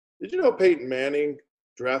Did you know Peyton Manning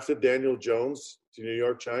drafted Daniel Jones to New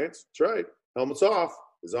York Giants? That's right. Helmets Off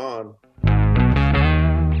is on.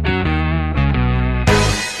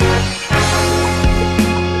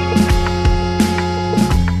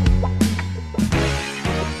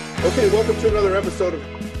 Okay, welcome to another episode of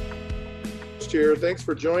here. Thanks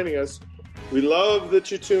for joining us. We love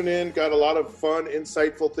that you tune in. Got a lot of fun,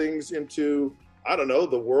 insightful things into,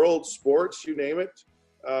 the world, sports, you name it.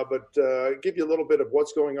 But give you a little bit of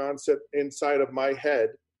what's going on inside of my head.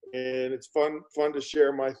 And it's fun to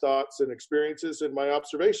share my thoughts and experiences and my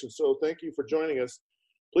observations. So thank you for joining us.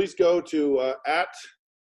 Please go to at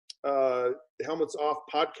Helmets Off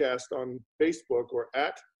Podcast on Facebook or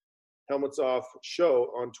at Helmets Off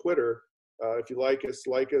Show on Twitter. If you like us,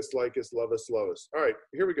 love us. All right,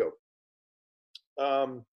 here we go.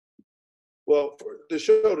 Well, for the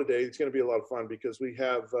show today, it's going to be a lot of fun because we're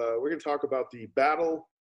going to talk about the battle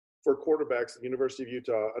for quarterbacks at the University of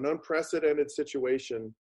Utah, an unprecedented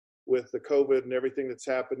situation with the COVID and everything that's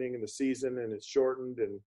happening in the season, and it's shortened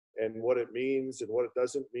and what it means and what it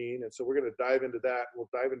doesn't mean. And so we're going to dive into that. We'll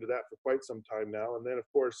dive into that for quite some time now. And then, of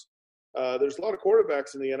course, there's a lot of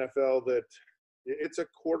quarterbacks in the NFL that it's a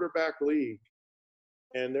quarterback league.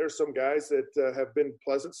 And there's some guys that have been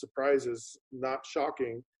pleasant surprises, not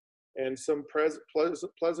shocking, and some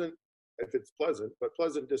pleasant, if it's pleasant, but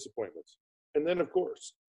pleasant disappointments. And then, of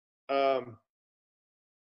course, I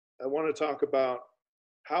want to talk about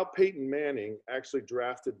how Peyton Manning actually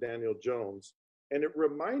drafted Daniel Jones. And it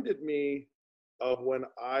reminded me of when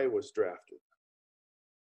I was drafted.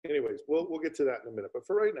 Anyways, we'll get to that in a minute. But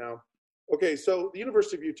for right now, okay, so the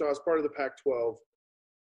University of Utah is part of the Pac-12.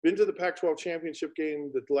 Been to the Pac-12 championship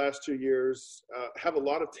game the last 2 years, have a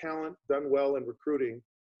lot of talent, done well in recruiting.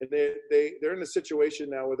 And they're in a situation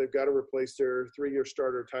now where they've got to replace their 3-year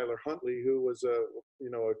starter, Tyler Huntley, who was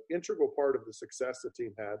an integral part of the success the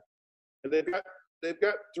team had. And they've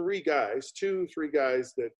got three guys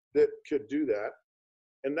that could do that.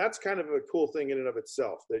 And that's kind of a cool thing in and of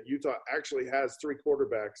itself, that Utah actually has three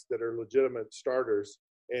quarterbacks that are legitimate starters,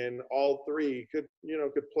 and all three could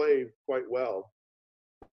play quite well.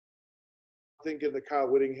 I think in the Kyle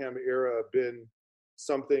Whittingham era been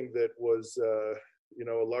something that was, a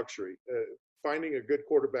luxury. Finding a good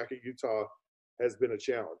quarterback at Utah has been a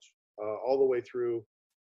challenge all the way through.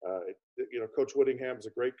 Coach Whittingham's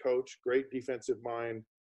a great coach, great defensive mind,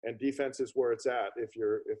 and defense is where it's at if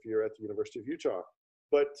you're at the University of Utah.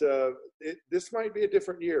 But this might be a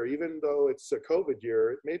different year, even though it's a COVID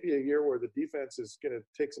year. It may be a year where the defense is going to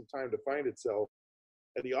take some time to find itself,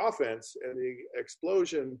 and the offense and the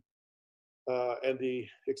explosion. And the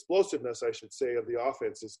explosiveness, I should say, of the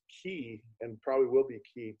offense is key and probably will be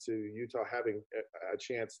key to Utah having a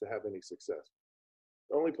chance to have any success.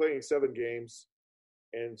 They're only playing 7 games,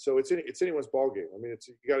 and so it's anyone's ball game. I mean,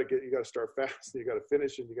 you got to start fast, you got to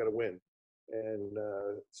finish, and you got to win, and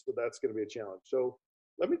so that's going to be a challenge. So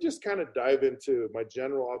let me just kind of dive into my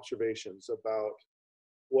general observations about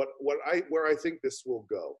where I think this will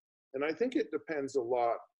go, and I think it depends a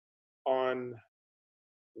lot on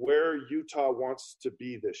where Utah wants to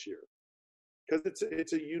be this year, because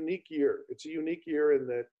it's a unique year. It's a unique year in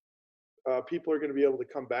that people are going to be able to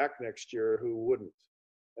come back next year who wouldn't,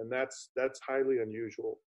 and that's highly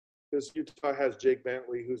unusual, because Utah has Jake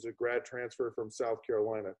Bentley, who's a grad transfer from South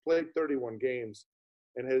Carolina, played 31 games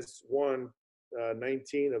and has won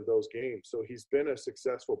 19 of those games. So he's been a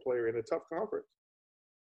successful player in a tough conference,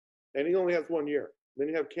 and he only has 1 year. Then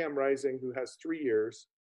you have Cam Rising, who has 3 years.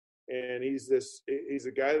 And he's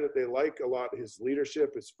a guy that they like a lot. His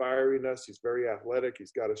leadership, his fieriness, he's very athletic.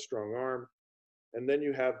 He's got a strong arm. And then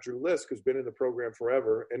you have Drew Lisk, who's been in the program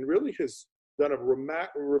forever and really has done a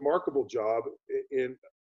remarkable job in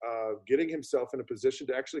getting himself in a position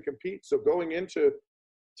to actually compete. So going into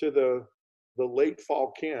the late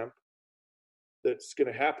fall camp that's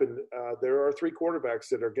going to happen, there are 3 quarterbacks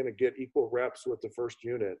that are going to get equal reps with the first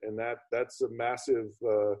unit. And that's a massive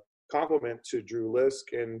compliment to Drew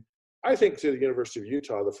Lisk, and I think to the University of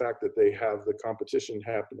Utah, the fact that they have the competition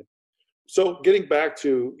happening. So getting back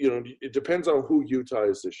to, it depends on who Utah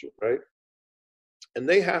is this year, right? And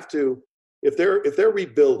they have to, if they're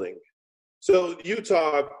rebuilding. So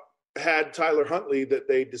Utah had Tyler Huntley that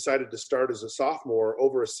they decided to start as a sophomore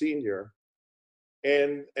over a senior,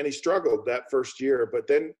 and he struggled that first year, but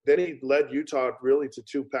then he led Utah really to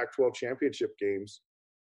 2 Pac-12 championship games.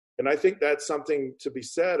 And I think that's something to be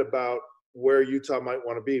said about where Utah might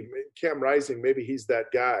want to be. Cam Rising, maybe he's that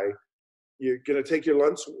guy. You're going to take your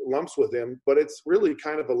lumps with him, but it's really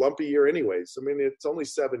kind of a lumpy year anyways. I mean, it's only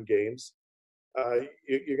 7 games.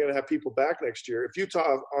 You're going to have people back next year. If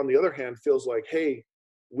Utah, on the other hand, feels like, hey,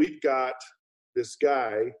 we've got this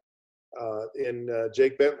guy in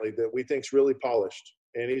Jake Bentley that we think's really polished,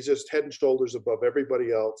 and he's just head and shoulders above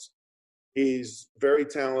everybody else. He's very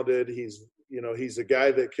talented. He's a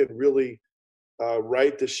guy that can really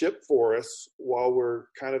right the ship for us while we're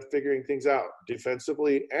kind of figuring things out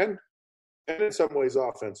defensively and in some ways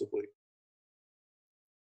offensively.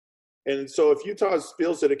 And so if Utah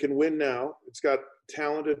feels that it can win now, it's got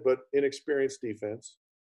talented but inexperienced defense.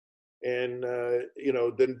 And,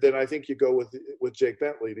 then I think you go with Jake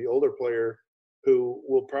Bentley, the older player, who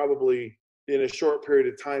will probably in a short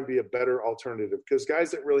period of time be a better alternative, because guys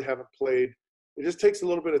that really haven't played, it just takes a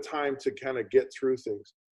little bit of time to kind of get through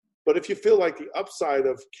things. But if you feel like the upside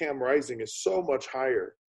of Cam Rising is so much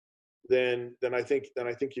higher, then I think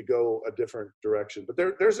you go a different direction.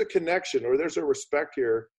 But there's a connection, or there's a respect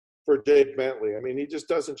here for Jake Bentley. I mean, he just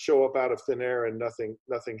doesn't show up out of thin air and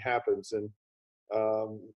nothing happens. And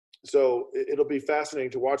so it'll be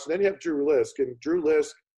fascinating to watch. And then you have Drew Lisk, and Drew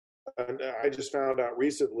Lisk, and I just found out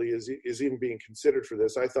recently is even being considered for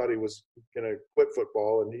this. I thought he was going to quit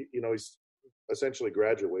football, and he's essentially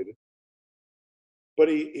graduated. But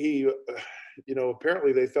he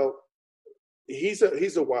apparently they felt he's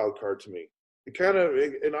a wild card to me. It kind of,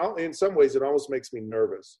 in some ways, it almost makes me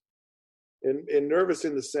nervous. And nervous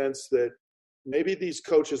in the sense that maybe these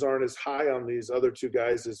coaches aren't as high on these other two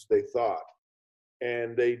guys as they thought.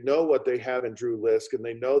 And they know what they have in Drew Lisk, and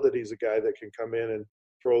they know that he's a guy that can come in and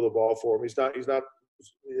throw the ball for him. He's not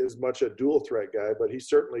as much a dual threat guy, but he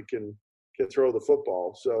certainly can throw the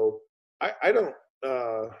football. So I don't,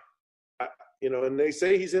 and they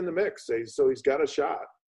say he's in the mix, so he's got a shot.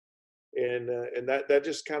 And that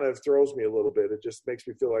just kind of throws me a little bit. It just makes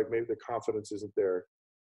me feel like maybe the confidence isn't there.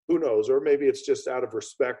 Who knows? Or maybe it's just out of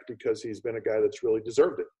respect because he's been a guy that's really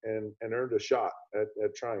deserved it and earned a shot at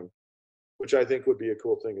trying, which I think would be a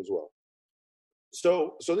cool thing as well.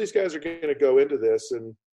 So these guys are going to go into this,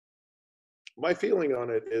 and my feeling on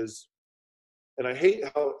it is, and I hate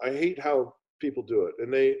how people do it,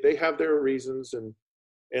 and they have their reasons,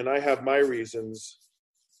 and I have my reasons,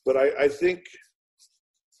 but I think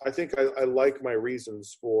I like my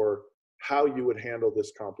reasons for how you would handle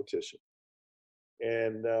this competition,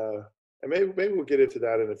 and maybe we'll get into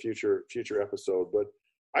that in a future episode. But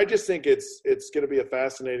I just think it's going to be a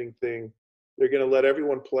fascinating thing. They're going to let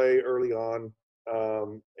everyone play early on,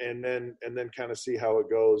 and then kind of see how it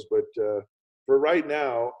goes. But for right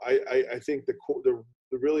now, I think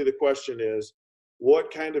the question is,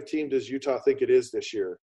 what kind of team does Utah think it is this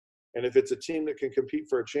year? And if it's a team that can compete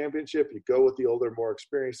for a championship, you go with the older, more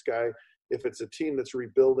experienced guy. If it's a team that's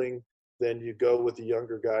rebuilding, then you go with the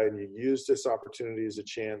younger guy, and you use this opportunity as a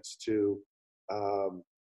chance to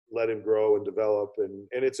let him grow and develop. And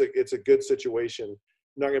it's a good situation.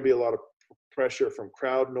 Not going to be a lot of pressure from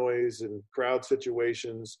crowd noise and crowd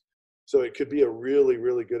situations. So it could be a really,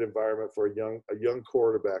 really good environment for a young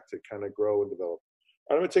quarterback to kind of grow and develop.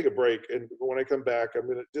 I'm going to take a break, and when I come back, I'm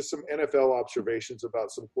going to just some NFL observations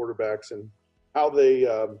about some quarterbacks and how they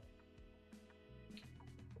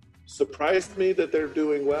surprised me that they're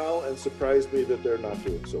doing well and surprised me that they're not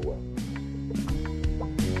doing so well.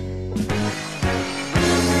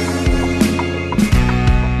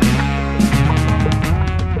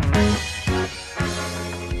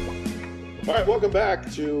 All right, welcome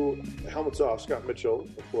back to Helmets Off. Scott Mitchell,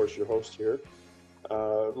 of course, your host here.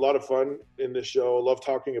 A lot of fun in this show. I love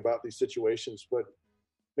talking about these situations. But,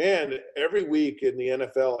 man, every week in the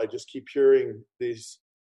NFL, I just keep hearing these,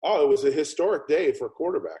 it was a historic day for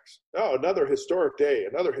quarterbacks. Oh, another historic day,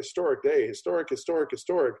 historic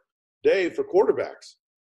day for quarterbacks.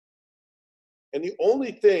 And the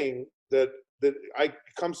only thing that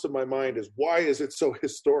comes to my mind is, why is it so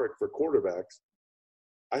historic for quarterbacks?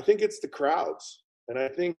 I think it's the crowds, and I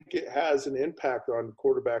think it has an impact on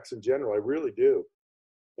quarterbacks in general. I really do.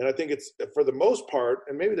 And I think it's, for the most part,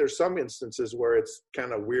 and maybe there's some instances where it's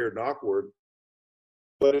kind of weird and awkward,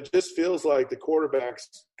 but it just feels like the quarterbacks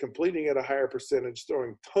completing at a higher percentage,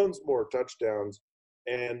 throwing tons more touchdowns,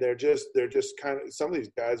 and they're just kind of, some of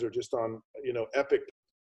these guys are just on, epic.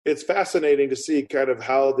 It's fascinating to see kind of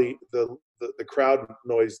how the crowd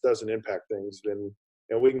noise doesn't impact things, and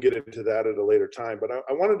we can get into that at a later time. But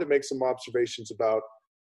I wanted to make some observations about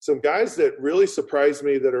some guys that really surprised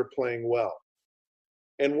me that are playing well.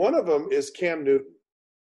 And one of them is Cam Newton.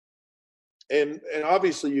 And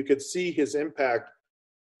obviously you could see his impact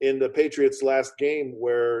in the Patriots' last game,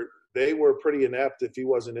 where they were pretty inept if he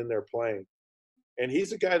wasn't in there playing. And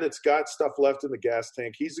he's a guy that's got stuff left in the gas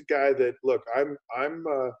tank. He's a guy that, look, I'm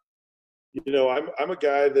a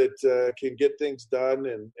guy that can get things done,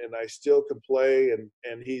 and I still can play, and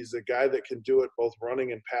he's a guy that can do it both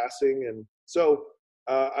running and passing. And so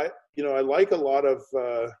I like a lot of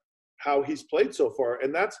how he's played so far,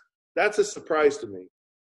 and that's a surprise to me.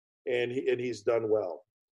 And he's done well.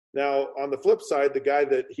 Now, on the flip side, the guy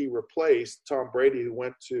that he replaced, Tom Brady, who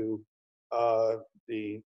went to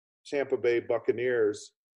the Tampa Bay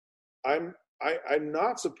Buccaneers, I'm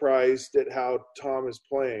not surprised at how Tom is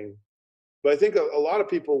playing, but I think a lot of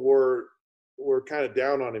people were kind of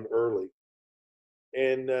down on him early.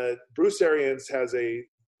 And Bruce Arians has a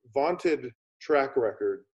vaunted track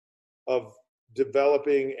record of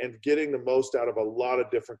developing and getting the most out of a lot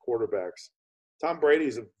of different quarterbacks. Tom Brady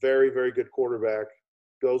is a very, very good quarterback,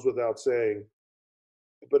 goes without saying.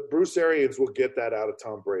 But Bruce Arians will get that out of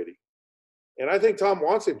Tom Brady. And I think Tom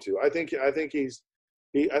wants him to. I think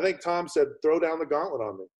Tom said, throw down the gauntlet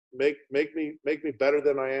on me. Make me better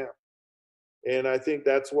than I am. And I think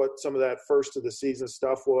that's what some of that first of the season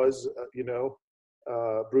stuff was,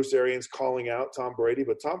 Bruce Arians calling out Tom Brady.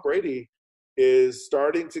 But Tom Brady is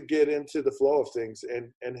starting to get into the flow of things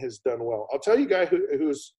and has done well. I'll tell you a guy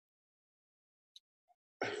who's –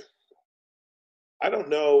 I don't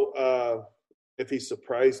know if he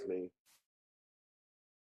surprised me.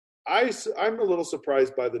 I'm a little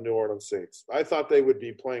surprised by the New Orleans Saints. I thought they would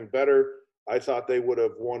be playing better. I thought they would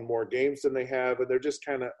have won more games than they have, and they're just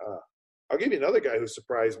kind of I'll give you another guy who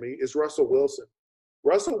surprised me is Russell Wilson.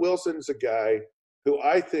 Russell Wilson's a guy who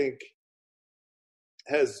I think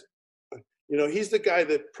has, he's the guy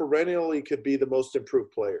that perennially could be the most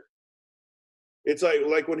improved player. It's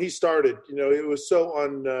like when he started, it was so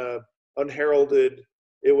unheralded.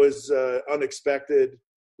 It was unexpected.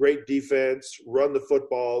 Great defense, run the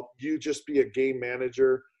football. You just be a game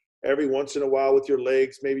manager. Every once in a while with your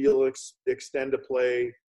legs, maybe you'll extend a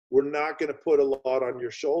play. We're not going to put a lot on your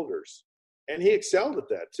shoulders. And he excelled at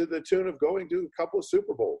that to the tune of going to a couple of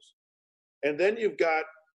Super Bowls. And then you've got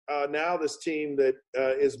now this team that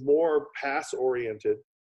is more pass-oriented.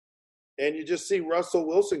 And you just see Russell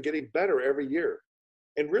Wilson getting better every year.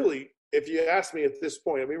 And really, if you ask me at this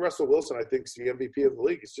point, Russell Wilson, I think, is the MVP of the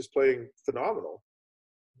league. He's just playing phenomenal.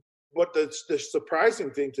 But the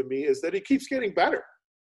surprising thing to me is that he keeps getting better.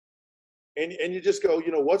 And you just go,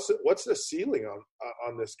 what's the ceiling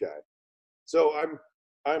on this guy? So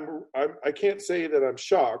I can't say that I'm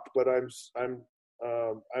shocked, but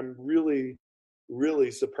I'm really,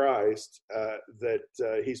 really surprised that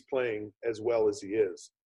he's playing as well as he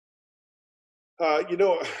is. A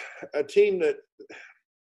team that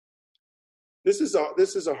this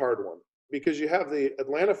is a hard one because you have the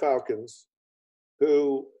Atlanta Falcons,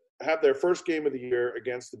 who have their first game of the year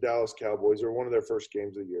against the Dallas Cowboys, or one of their first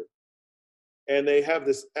games of the year. And they have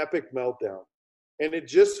this epic meltdown. And it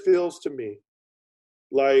just feels to me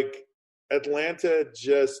like Atlanta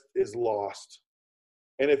just is lost.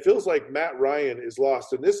 And it feels like Matt Ryan is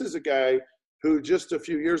lost. And this is a guy who just a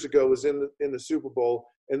few years ago was in the Super Bowl.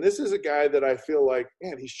 And this is a guy that I feel like,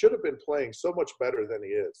 man, he should have been playing so much better than he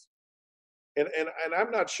is. And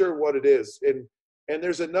I'm not sure what it is. And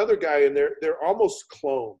there's another guy in there. They're almost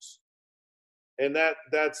clones. And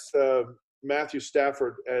that's Matthew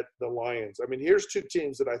Stafford at the Lions. Here's two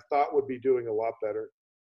teams that I thought would be doing a lot better.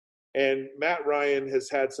 And Matt Ryan has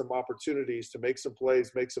had some opportunities to make some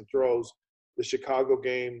plays, make some throws. The Chicago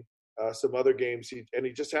game, some other games, he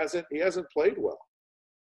hasn't played well.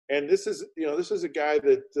 And this is a guy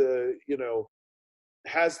that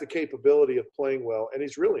has the capability of playing well, and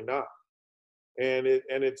he's really not. And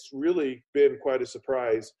it's really been quite a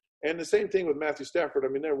surprise. And the same thing with Matthew Stafford.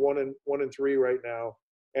 They're 1-3 right now,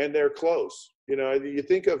 and they're close. You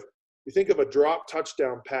think of a drop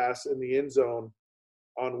touchdown pass in the end zone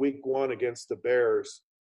on week 1 against the Bears,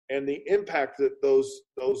 and the impact that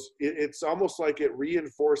it's almost like it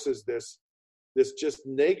reinforces this just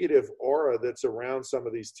negative aura that's around some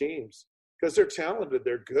of these teams, because they're talented,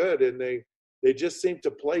 they're good, and they just seem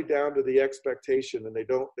to play down to the expectation, and they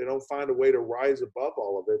don't find a way to rise above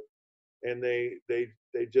all of it, and they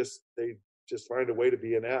just find a way to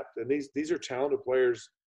be inept. And these are talented players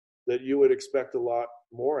that you would expect a lot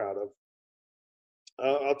more out of.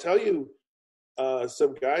 I'll tell you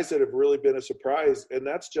some guys that have really been a surprise, and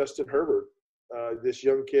that's Justin Herbert, this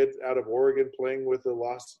young kid out of Oregon playing with the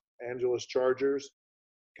Los Angeles Chargers,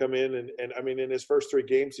 come in and in his first 3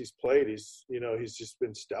 games he's played, he's just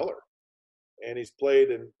been stellar. And he's played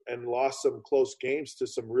and lost some close games to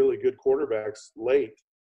some really good quarterbacks late,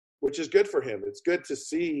 which is good for him. It's good to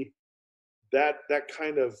see that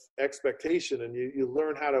kind of expectation, and you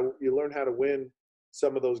learn how to win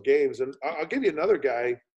some of those games. And I'll give you another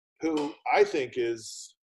guy who I think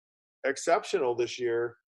is exceptional this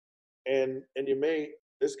year, and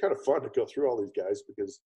it's kind of fun to go through all these guys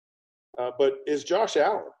because, but is Josh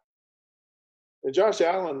Allen. And Josh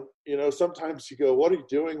Allen, sometimes you go, what are you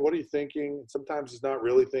doing? What are you thinking? Sometimes he's not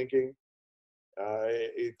really thinking,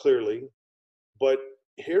 clearly. But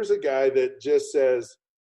here's a guy that just says,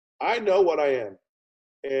 I know what I am.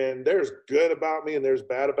 And there's good about me and there's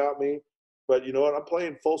bad about me. But you know what? I'm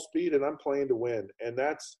playing full speed and I'm playing to win. And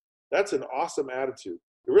that's an awesome attitude.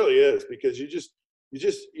 It really is, because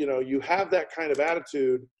you have that kind of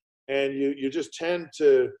attitude, and you just tend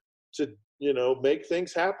to make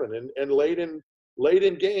things happen. And late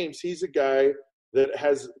in games, he's a guy that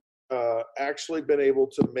has actually been able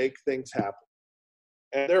to make things happen.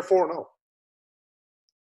 And they're 4-0.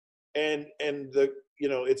 And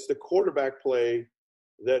it's the quarterback play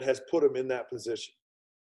that has put him in that position.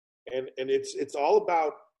 And it's all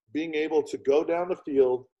about being able to go down the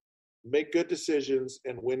field, make good decisions,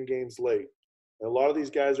 and win games late. And a lot of these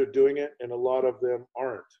guys are doing it, and a lot of them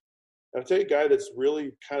aren't. And I'll tell you a guy that's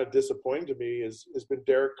really kind of disappointing to me has been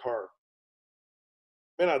Derek Carr.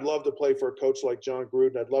 Man, I'd love to play for a coach like John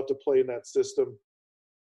Gruden. I'd love to play in that system.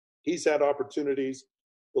 He's had opportunities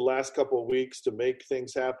the last couple of weeks to make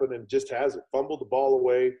things happen and just hasn't. Fumbled the ball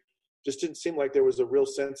away. Just didn't seem like there was a real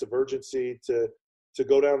sense of urgency to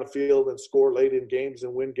go down the field and score late in games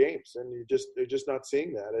and win games. And you're just not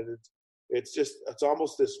seeing that. And it's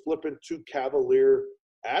almost this flippant, too cavalier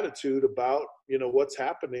attitude about, what's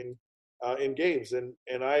happening in games. And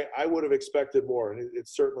I would have expected more. And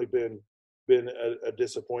it's certainly been a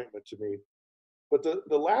disappointment to me. But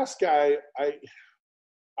the last guy,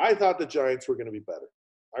 I thought the Giants were going to be better.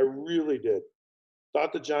 I really did.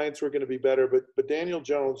 Thought the Giants were going to be better, but Daniel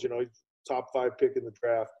Jones, he's top 5 pick in the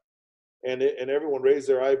draft, and everyone raised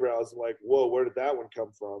their eyebrows and like, whoa, where did that one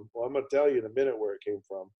come from? Well, I'm going to tell you in a minute where it came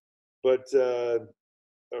from, but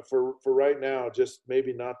for right now, just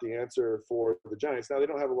maybe not the answer for the Giants. Now they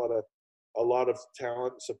don't have a lot of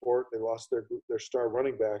talent and support. They lost their star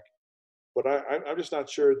running back, but I'm just not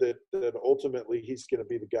sure that ultimately he's going to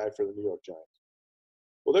be the guy for the New York Giants.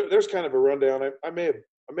 Well, there's kind of a rundown. I may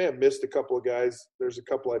have missed a couple of guys. There's a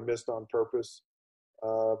couple I missed on purpose,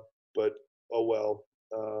 but oh well.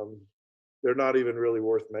 They're not even really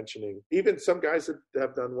worth mentioning. Even some guys that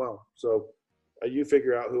have done well. So you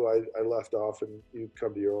figure out who I left off, and you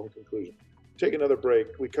come to your own conclusion. Take another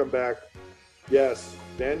break. We come back. Yes,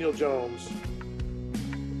 Daniel Jones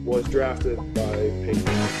was drafted by Peyton.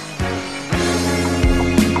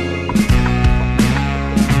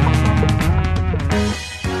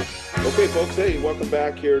 Okay, folks. Hey, welcome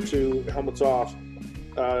back here to Helmets Off.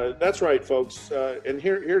 That's right, folks. And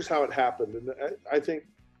here's how it happened. And I think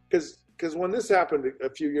because when this happened a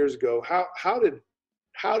few years ago, how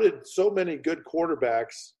did so many good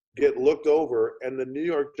quarterbacks get looked over, and the New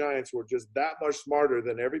York Giants were just that much smarter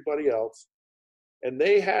than everybody else, and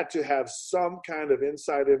they had to have some kind of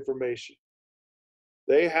inside information.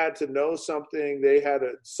 They had to know something.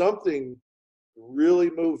 Something really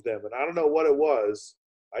moved them, and I don't know what it was.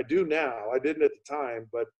 I do now. I didn't at the time,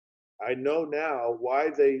 but I know now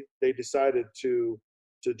why they decided to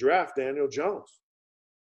draft Daniel Jones,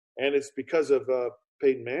 and it's because of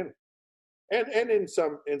Peyton Manning, and in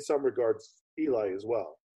some regards Eli as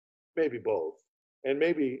well, maybe both, and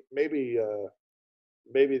maybe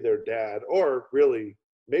their dad, or really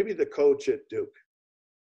maybe the coach at Duke,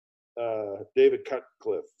 David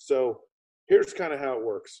Cutcliffe. So here's kind of how it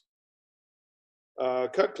works.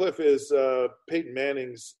 Cutcliffe is Peyton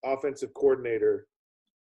Manning's offensive coordinator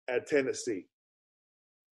at Tennessee.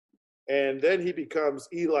 And then he becomes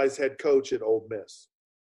Eli's head coach at Ole Miss.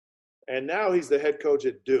 And now he's the head coach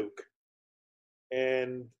at Duke.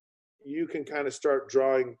 And you can kind of start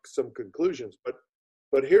drawing some conclusions.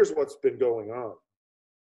 But here's what's been going on.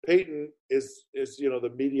 Peyton is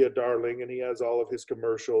the media darling, and he has all of his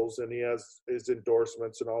commercials, and he has his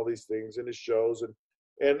endorsements and all these things, and his shows, and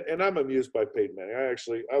I'm amused by Peyton Manning.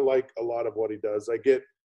 I like a lot of what he does. I get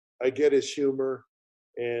his humor,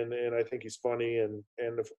 and I think he's funny, and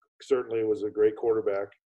certainly was a great quarterback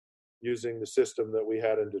using the system that we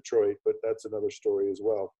had in Detroit. But that's another story as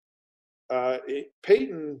well.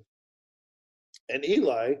 Peyton and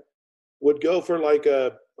Eli would go for like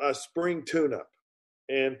a spring tune-up,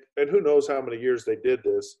 and who knows how many years they did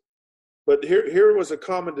this. But here was a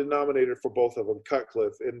common denominator for both of them,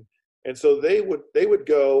 Cutcliffe, and so they would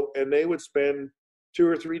go and they would spend 2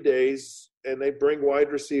 or 3 days, and they bring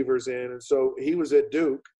wide receivers in. And so he was at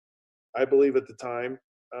Duke, I believe at the time.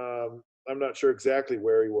 I'm not sure exactly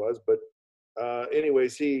where he was, but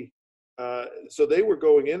anyways, so they were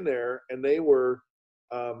going in there, and they were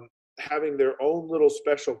having their own little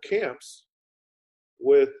special camps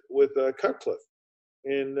with Cutcliffe,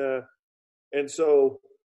 and so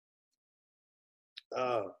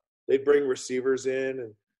they'd bring receivers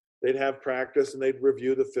in, they'd have practice and they'd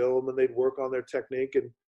review the film and they'd work on their technique, and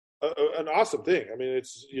an awesome thing. I mean,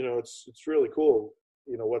 it's really cool,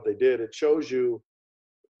 what they did. It shows you,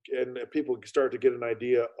 and people start to get an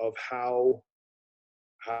idea of how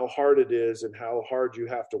hard it is and how hard you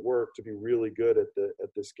have to work to be really good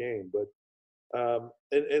at this game. But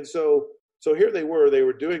and so here they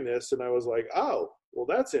were doing this, and I was like, oh, well,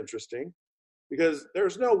 that's interesting, because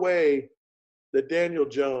there's no way that Daniel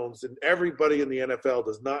Jones and everybody in the NFL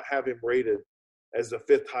does not have him rated as the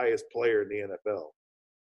 5th highest player in the NFL.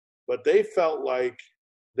 But they felt like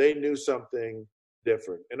they knew something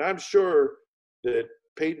different. And I'm sure that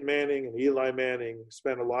Peyton Manning and Eli Manning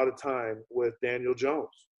spent a lot of time with Daniel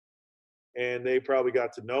Jones. And they probably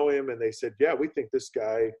got to know him, and they said, yeah, we think this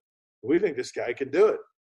guy can do it.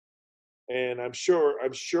 And I'm sure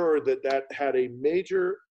that had a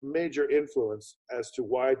major influence as to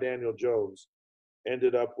why Daniel Jones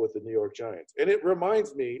ended up with the New York Giants. And it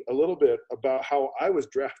reminds me a little bit about how I was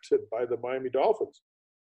drafted by the Miami Dolphins.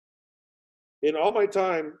 In all my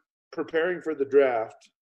time preparing for the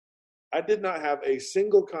draft, I did not have a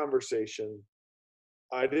single conversation.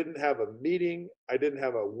 I didn't have a meeting. I didn't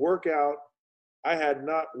have a workout. I had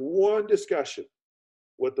not one discussion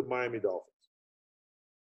with the Miami Dolphins.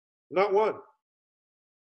 Not one.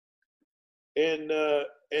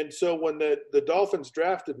 And so when the Dolphins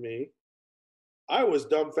drafted me, I was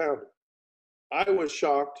dumbfounded. I was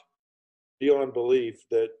shocked beyond belief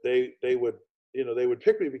that they would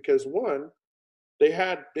pick me, because one, they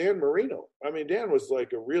had Dan Marino. I mean, Dan was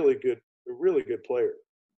like a really good player.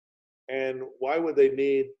 And why would they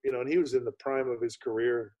need, and he was in the prime of his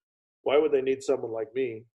career. Why would they need someone like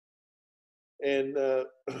me? And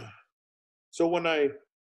so when I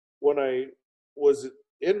was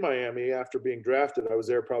in Miami after being drafted, I was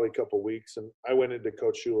there probably a couple of weeks, and I went into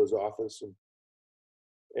Coach Shula's office,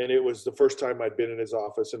 and it was the first time I'd been in his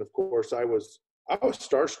office. And of course I was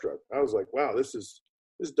starstruck. I was like, wow, this is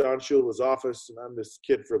Don Shula's office, and I'm this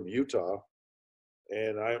kid from Utah,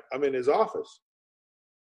 and I'm in his office.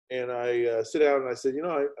 And I sit down and I said,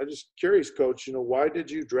 I'm just curious, Coach, why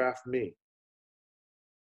did you draft me?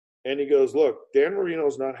 And he goes, look, Dan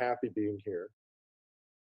Marino's not happy being here,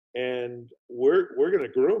 and we're going to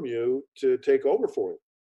groom you to take over for him.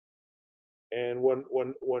 And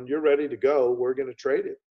when you're ready to go, we're going to trade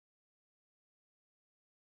it.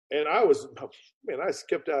 And I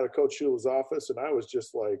skipped out of Coach Shula's office, and I was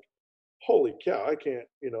just like, holy cow, I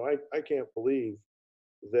can't believe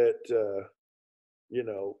that,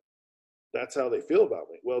 that's how they feel about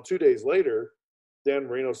me. Well, 2 days later, Dan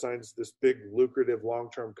Marino signs this big, lucrative,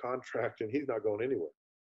 long-term contract, and he's not going anywhere.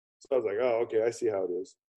 So I was like, oh, okay, I see how it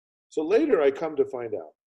is. So later I come to find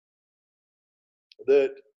out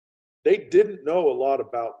that they didn't know a lot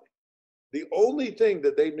about me. The only thing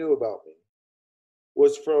that they knew about me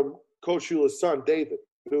was from Coach Shula's son, David,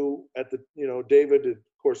 who David, of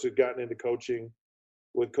course, had gotten into coaching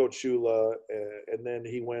with Coach Shula, and then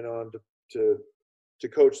he went on to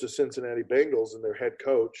coach the Cincinnati Bengals and their head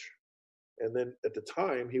coach. And then at the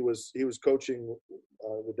time, he was coaching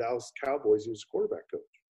the Dallas Cowboys. He was a quarterback coach.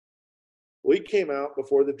 Well, he came out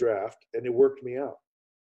before the draft, and he worked me out.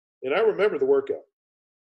 And I remember the workout.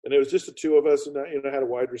 And it was just the two of us, and I had a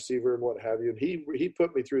wide receiver and what have you. And he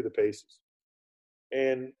put me through the paces.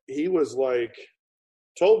 And he was like,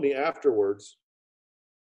 told me afterwards,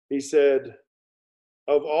 he said,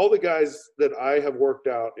 of all the guys that I have worked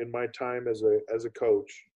out in my time as a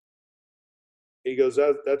coach, he goes,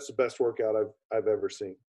 that's the best workout I've ever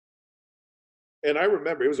seen. And I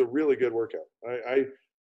remember it was a really good workout.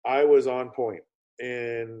 I was on point.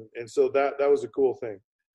 And so that was a cool thing.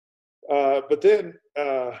 But then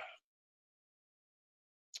I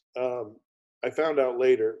found out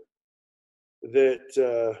later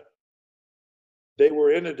that they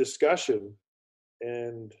were in a discussion,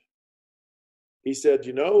 and he said,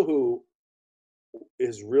 who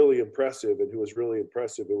is really impressive and who was really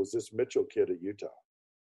impressive? It was this Mitchell kid at Utah.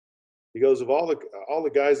 He goes, of all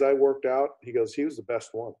the guys I worked out, he goes, he was the best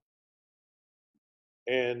one.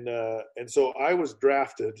 And so I was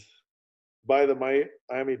drafted by the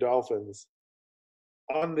Miami Dolphins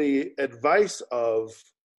on the advice of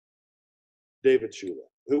David Shula,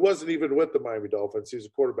 who wasn't even with the Miami Dolphins. He was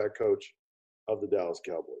a quarterback coach of the Dallas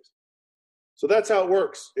Cowboys. So that's how it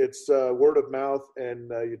works. It's word of mouth, and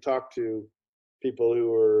you talk to people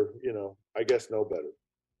who are, I guess know better.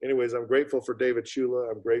 Anyways, I'm grateful for David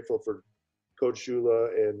Shula. I'm grateful for Coach Shula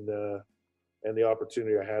and the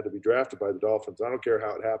opportunity I had to be drafted by the Dolphins. I don't care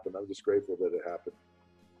how it happened. I'm just grateful that it happened.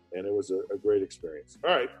 And it was a great experience.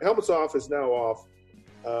 All right, Helmets Off is now off.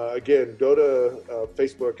 Again, go to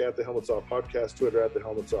Facebook at the Helmets Off Podcast, Twitter at the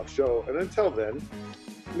Helmets Off Show. And until then,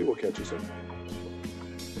 We will catch you soon.